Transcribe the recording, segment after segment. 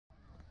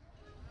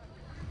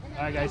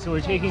Alright guys, so we're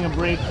taking a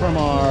break from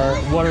our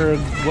water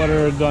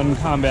gun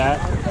combat,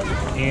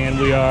 and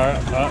we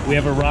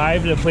have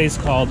arrived at a place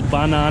called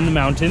Banan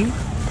Mountain,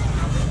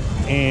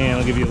 and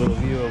I'll give you a little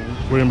view of,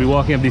 we're going to be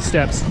walking up these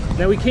steps.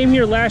 Now we came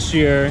here last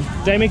year.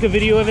 Did I make a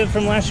video of it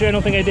from last year? I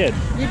don't think I did.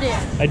 You did.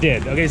 I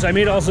did. Okay, so I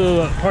made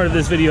also part of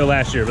this video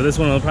last year, but this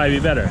one will probably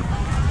be better.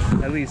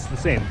 At least the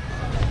same.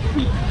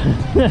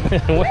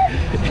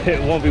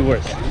 It won't be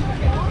worse.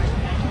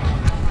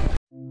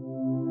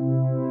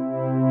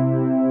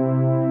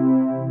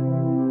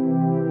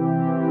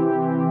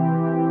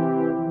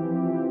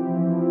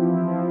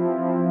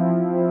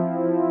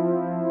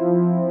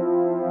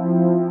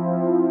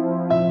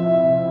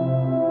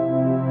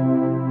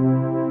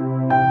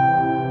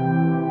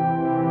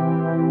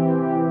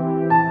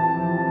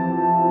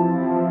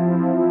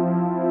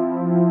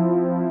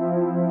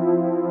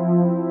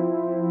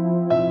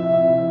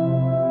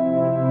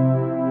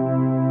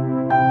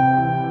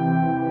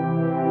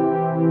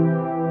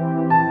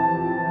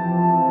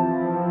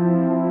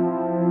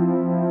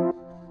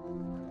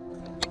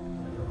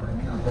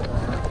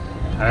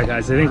 Alright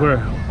guys, I think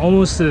we're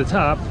almost to the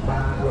top.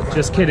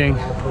 Just kidding.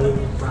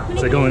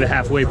 It's like going to the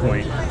halfway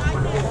point.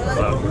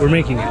 But we're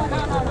making it.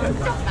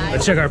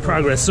 Let's check our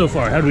progress so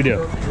far. How do we do?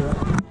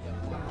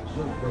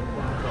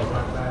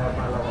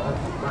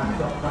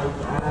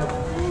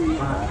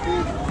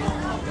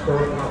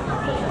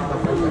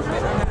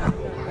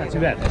 Not too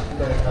bad.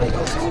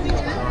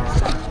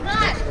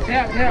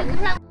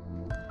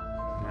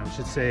 Now I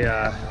should say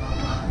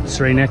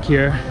straight neck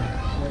here.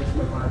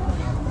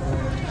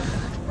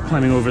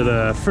 Climbing over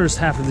the first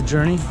half of the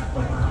journey.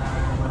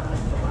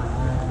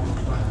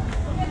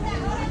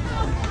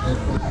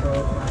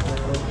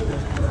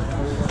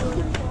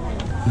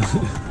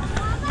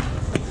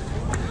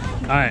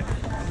 All right,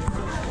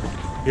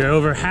 you're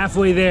over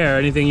halfway there.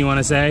 Anything you want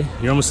to say?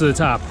 You're almost to the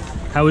top.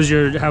 How was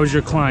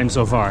your climb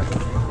so far?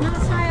 Not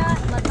tired,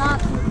 but not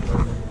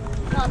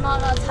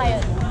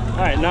tired. All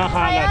right, not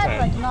hot, not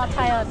tired. But not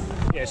tired.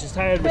 Yeah, she's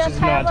tired, but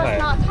she's not tired.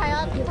 Not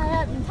tired,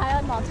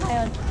 tired, not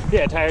tired.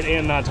 Yeah, tired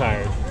and not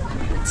tired.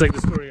 It's like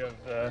the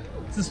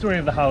story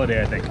of the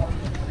holiday, I think.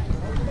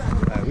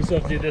 Alright, we still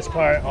have to do this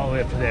part all the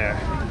way up to there.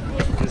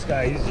 This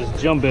guy, he's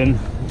just jumping.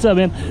 What's up,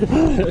 man?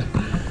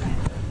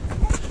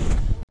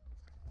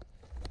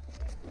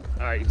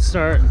 Alright,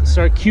 start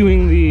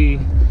cueing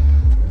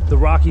the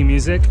Rocky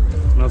music. I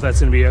don't know if that's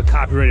gonna be a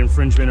copyright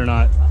infringement or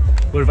not.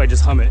 What if I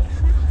just hum it?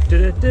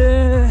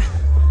 Da-da-da,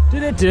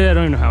 da-da-da. I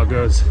don't even know how it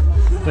goes.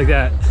 Like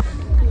that.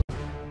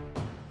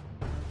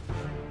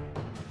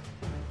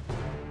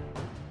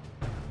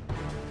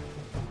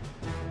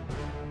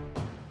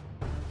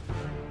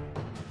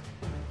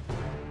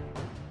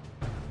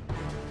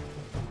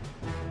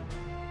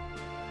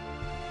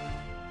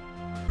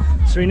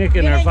 Srinik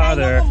and her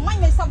father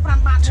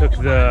took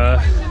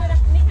the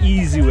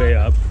easy way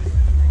up.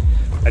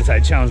 I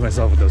decided to challenge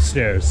myself with those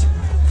stairs.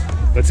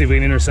 Let's see if we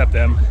can intercept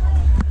them.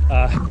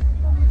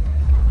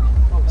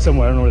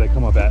 Somewhere, I don't know where they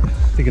come up at. I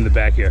think in the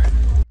back here.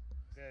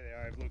 There they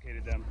are, I've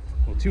located them.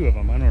 Well, two of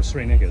them, I don't know where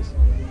Srinik is.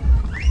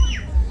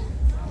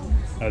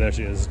 Oh, there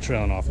she is,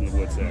 trailing off in the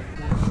woods there.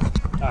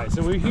 All right,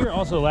 so we were here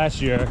also last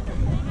year.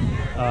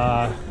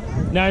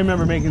 Now I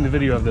remember making the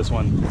video of this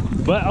one,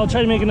 but I'll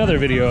try to make another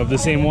video of the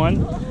same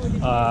one,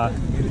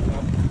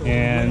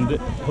 and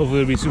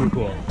hopefully it'll be super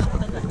cool.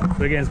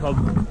 But again, it's called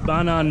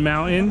Banan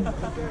Mountain.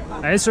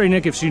 I asked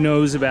Nick if she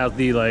knows about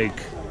the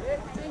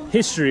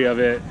history of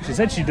it. She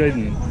said she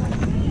didn't.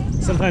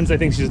 Sometimes I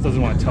think she just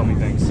doesn't want to tell me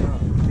things.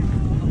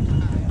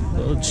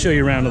 I'll show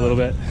you around a little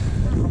bit.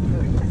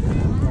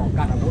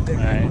 All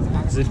right,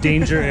 it's a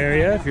danger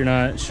area if you're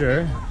not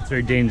sure. It's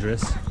very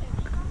dangerous.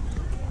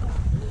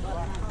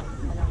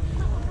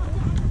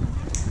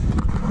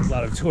 A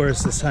lot of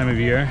tourists this time of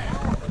year.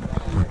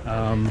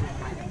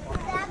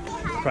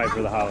 Probably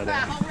for the holiday.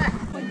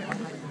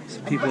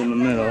 Some people in the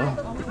middle.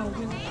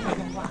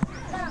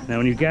 Now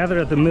when you gather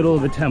at the middle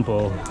of the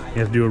temple, you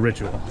have to do a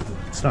ritual.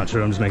 It's not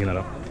true, I'm just making that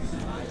up.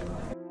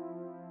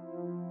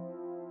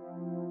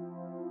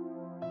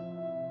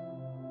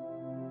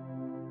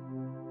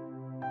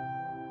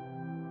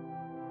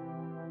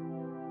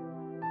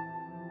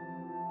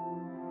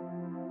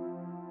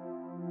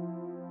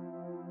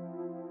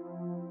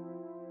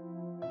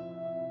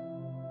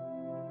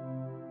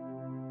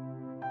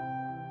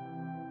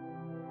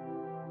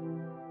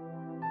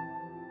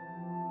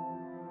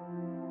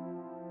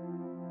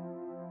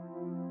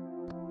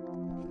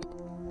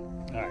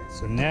 Alright,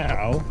 so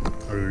now,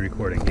 are we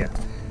recording? Yeah.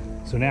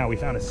 So now we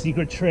found a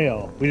secret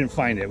trail. We didn't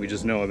find it, we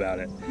just know about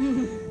it.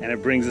 And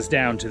it brings us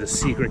down to the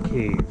secret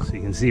cave. So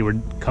you can see we're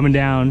coming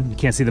down, you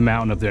can't see the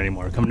mountain up there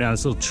anymore. We're coming down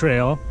this little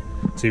trail.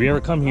 So if you ever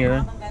come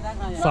here,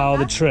 follow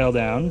the trail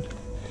down.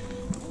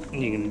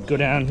 And you can go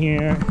down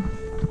here,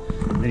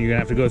 then you're gonna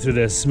have to go through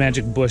this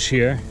magic bush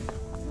here.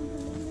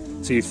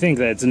 So you think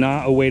that it's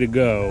not a way to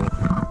go,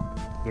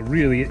 but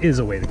really it is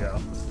a way to go,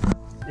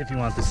 if you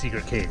want the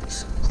secret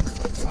caves.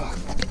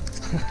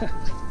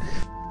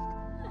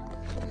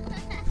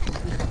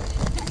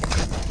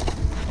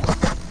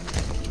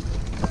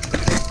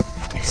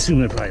 assume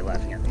they're probably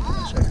laughing at me. I'm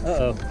not sure.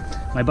 Uh-oh.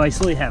 My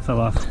bisoy hat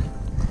fell off.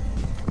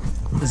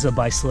 This is a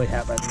bisoy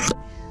hat, by the way.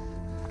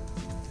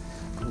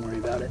 Don't worry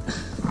about it.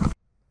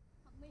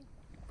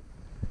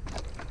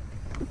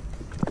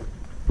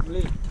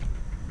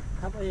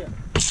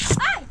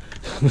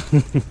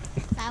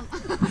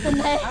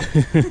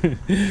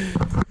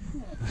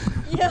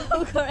 You're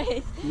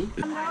great.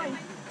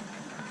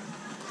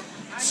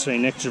 Stray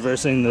Nick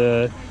traversing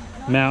the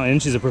mountain.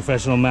 She's a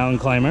professional mountain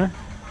climber.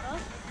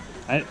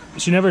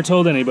 She never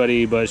told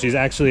anybody, but she's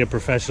actually a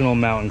professional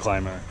mountain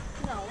climber.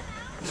 No.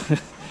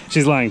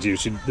 She's lying to you.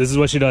 This is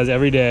what she does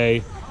every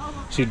day.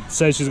 She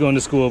says she's going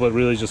to school, but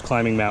really just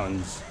climbing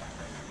mountains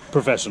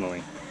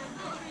professionally.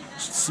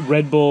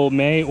 Red Bull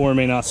may or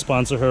may not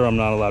sponsor her. I'm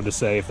not allowed to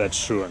say if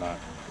that's true or not.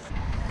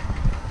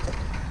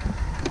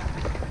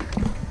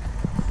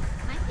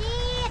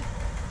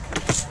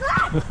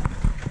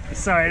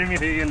 Sorry, I didn't mean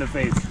to hit you in the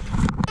face.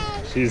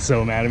 She's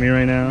so mad at me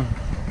right now.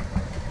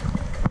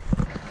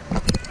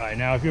 Alright,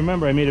 now if you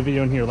remember, I made a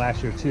video in here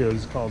last year too.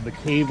 It's called The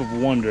Cave of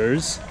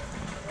Wonders.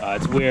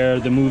 It's where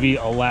the movie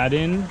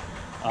Aladdin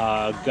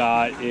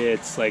got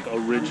its like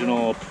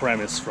original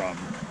premise from.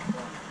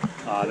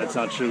 That's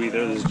not true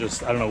either. This is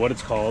just, I don't know what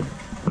it's called,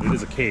 but it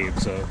is a cave,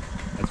 so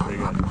that's pretty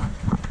good.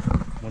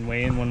 One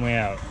way in, one way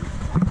out.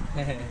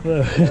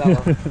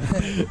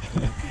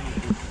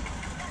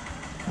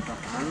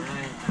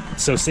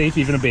 So safe,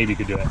 even a baby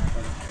could do it.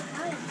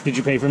 Did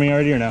you pay for me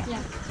already or no?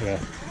 Yeah. Okay.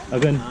 Oh,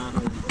 good.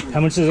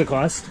 How much does it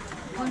cost?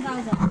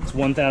 1,000. It's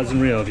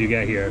 1,000 real if you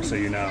get here, so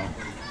you know.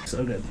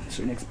 So good.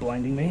 So Nick's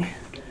blinding me,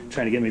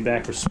 trying to get me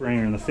back for spraying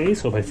her in the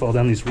face. Hope I fall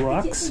down these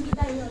rocks.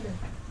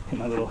 Hit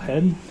my little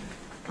head.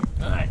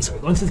 Alright, so we're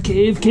going to the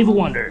Cave of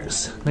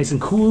Wonders. Nice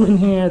and cool in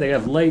here. They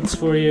have lights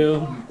for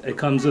you. It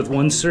comes with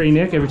one stray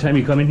Nick. Every time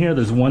you come in here,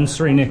 there's one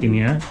stray Nick in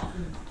here.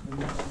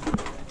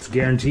 It's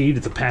guaranteed.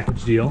 It's a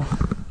package deal.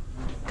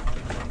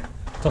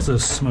 It's also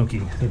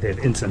smoky. I think they have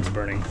incense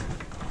burning.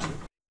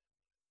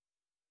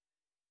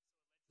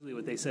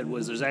 What they said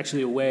was there's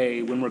actually a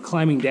way, when we're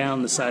climbing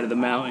down the side of the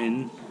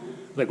mountain,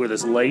 like where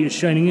this light is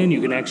shining in,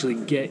 you can actually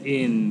get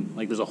in,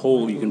 like there's a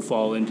hole you can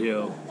fall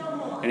into,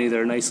 and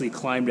either nicely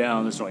climb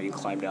down, there's no way you can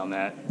climb down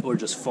that, or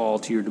just fall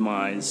to your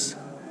demise.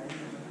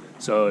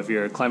 So if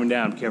you're climbing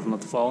down, be careful not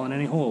to fall in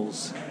any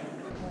holes.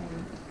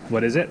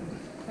 What is it?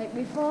 Like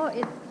before,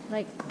 it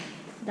like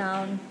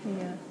down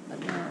here, but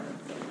now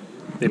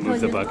They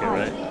moved the bucket,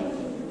 right?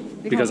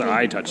 Because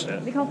I touched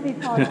it. Because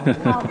people always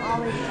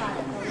try.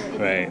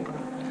 Right.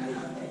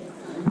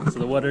 So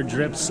the water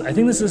drips. I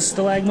think this is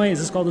stalagmite. Is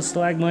this called a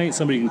stalagmite?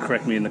 Somebody can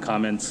correct me in the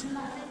comments.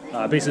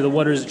 Basically, the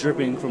water is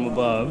dripping from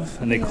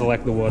above, and they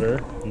collect the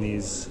water in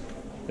these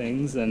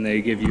things, and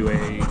they give you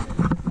a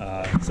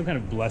some kind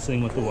of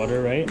blessing with the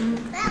water, right?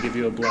 They give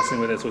you a blessing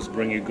with it, supposed to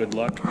bring you good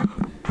luck.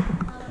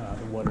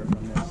 The water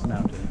from this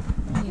mountain.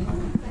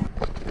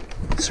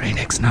 Stray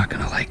Nick's not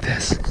gonna like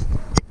this.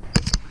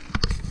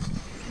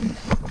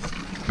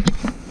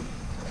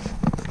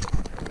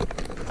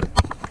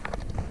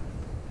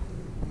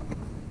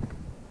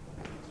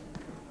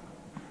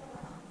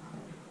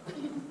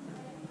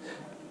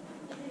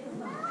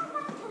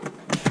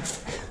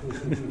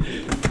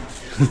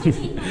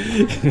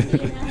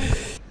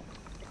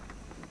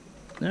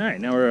 Alright,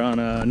 now we're on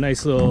a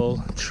nice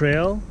little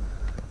trail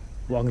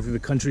walking through the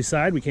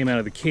countryside. We came out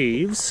of the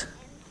caves,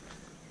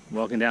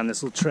 walking down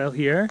this little trail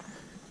here,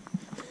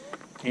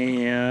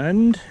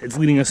 and it's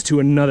leading us to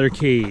another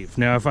cave.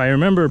 Now if I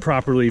remember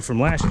properly from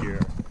last year,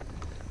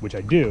 which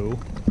I do,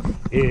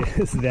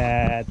 is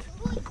that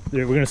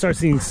we're going to start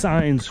seeing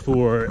signs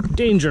for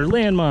danger,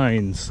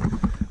 landmines.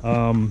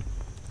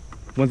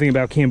 One thing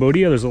about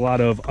Cambodia, there's a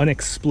lot of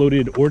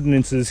unexploded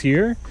ordnances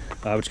here,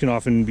 which can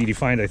often be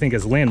defined, I think,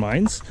 as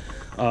landmines,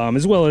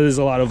 as well as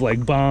a lot of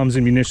like bombs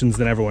and munitions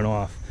that never went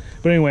off.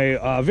 But anyway,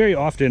 very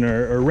often,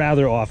 or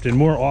rather often,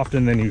 more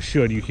often than you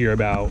should, you hear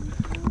about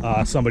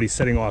somebody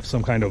setting off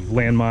some kind of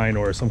landmine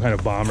or some kind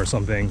of bomb or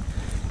something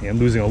and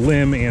losing a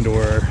limb and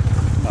or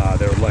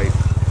their life.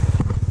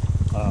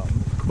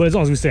 But as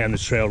long as we stay on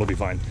this trail, it'll be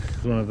fine.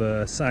 It's one of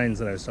the signs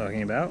that I was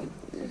talking about.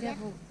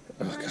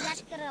 Oh,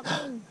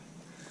 God.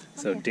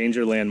 So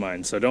danger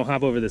landmines. So don't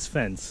hop over this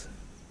fence.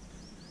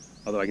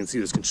 Although I can see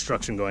there's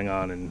construction going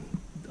on in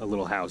a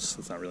little house.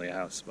 It's not really a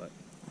house, but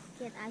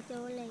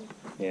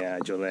yeah,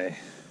 Jole.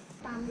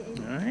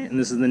 Alright, and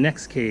this is the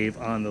next cave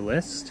on the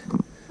list.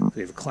 So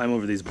you have to climb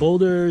over these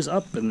boulders,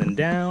 up and then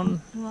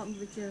down.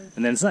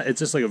 And then it's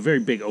just like a very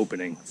big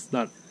opening.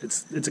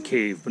 It's a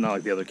cave, but not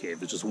like the other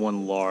cave. It's just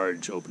one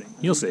large opening.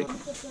 You'll see.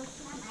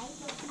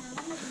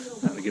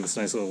 Now they give us a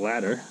nice little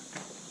ladder.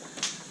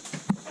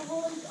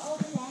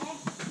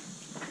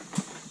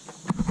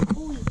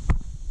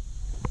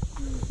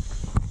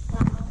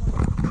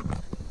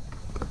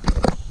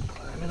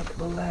 Climbing up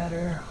the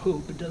ladder,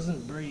 hope it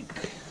doesn't break.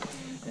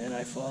 And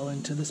I fall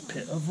into this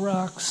pit of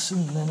rocks,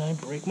 and then I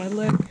break my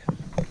leg.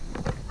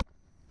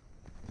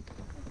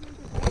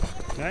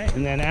 Alright,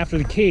 and then after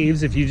the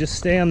caves, if you just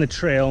stay on the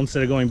trail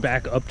instead of going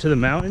back up to the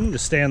mountain,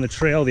 just stay on the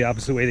trail the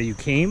opposite way that you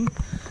came,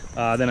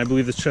 then I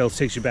believe this trail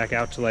takes you back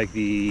out to like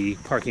the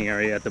parking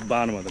area at the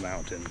bottom of the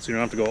mountain. So you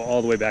don't have to go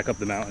all the way back up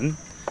the mountain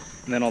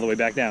and then all the way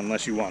back down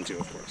unless you want to,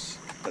 of course.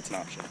 That's an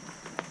option.